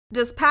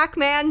Does Pac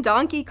Man,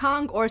 Donkey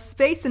Kong, or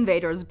Space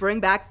Invaders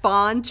bring back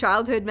fond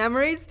childhood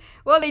memories?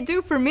 Well, they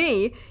do for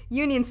me.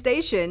 Union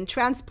Station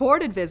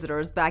transported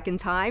visitors back in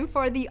time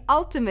for the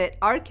ultimate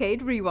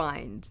arcade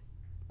rewind.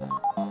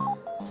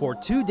 For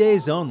 2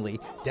 days only,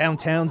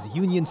 downtown's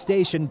Union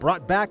Station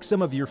brought back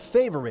some of your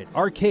favorite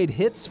arcade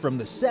hits from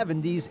the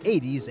 70s,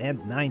 80s, and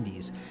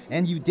 90s.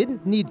 And you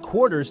didn't need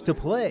quarters to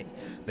play.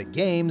 The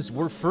games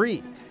were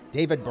free.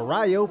 David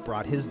Barrayo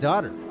brought his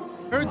daughter.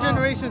 Her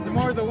generation's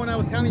more the one I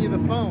was telling you,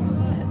 the phone.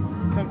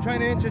 So I'm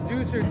trying to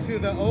introduce her to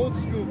the old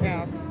school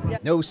game.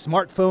 No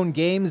smartphone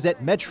games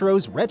at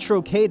Metro's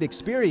Retrocade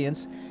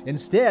experience.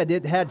 Instead,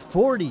 it had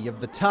 40 of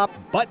the top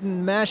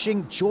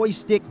button-mashing,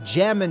 joystick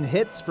jamming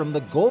hits from the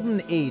golden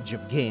age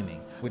of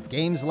gaming, with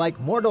games like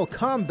Mortal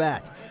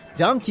Kombat,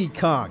 Donkey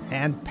Kong,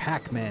 and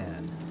Pac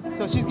Man.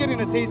 So she's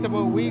getting a taste of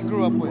what we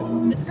grew up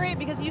with. It's great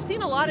because you've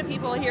seen a lot of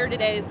people here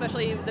today,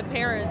 especially the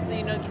parents,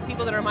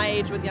 people that are my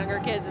age with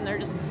younger kids, and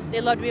they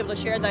love to be able to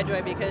share that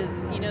joy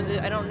because,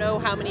 I don't know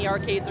how many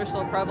arcades are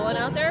still prevalent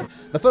out there.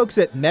 The folks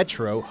at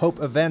Metro hope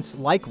events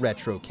like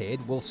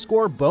Retrocade will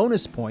score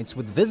bonus points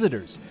with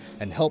visitors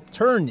and help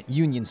turn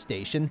Union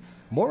Station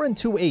more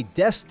into a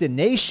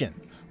destination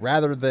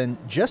rather than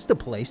just a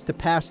place to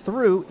pass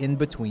through in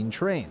between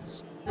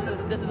trains.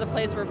 This is a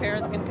place where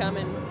parents can come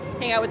and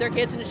hang out with their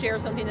kids and share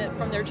something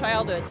from their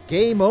childhood.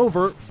 Game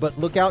over, but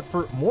look out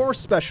for more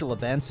special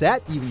events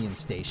at Union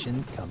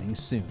Station coming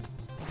soon.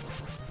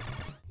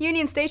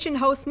 Union Station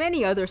hosts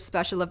many other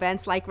special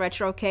events like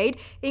Retrocade,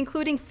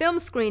 including film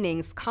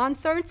screenings,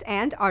 concerts,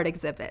 and art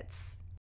exhibits.